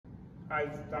Hi,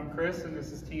 I'm Chris, and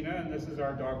this is Tina, and this is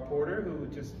our dog Porter, who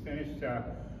just finished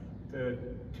the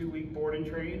 2-week board and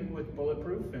train with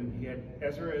Bulletproof, and he had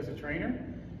Ezra as a trainer.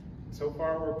 So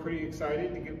far, we're pretty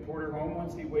excited to get Porter home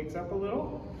once he wakes up a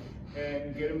little,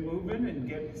 and get him moving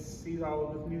and see all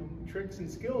of the new tricks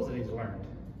and skills that he's learned.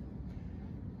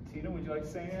 Tina, would you like to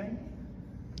say anything?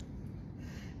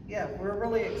 Yeah, we're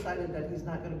really excited that he's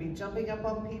not going to be jumping up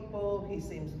on people. He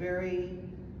seems very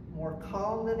more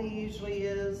calm than he usually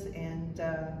is, and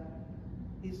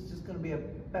he's just going to be a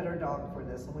better dog for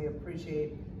this, and we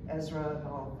appreciate Ezra and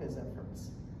all of his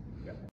efforts.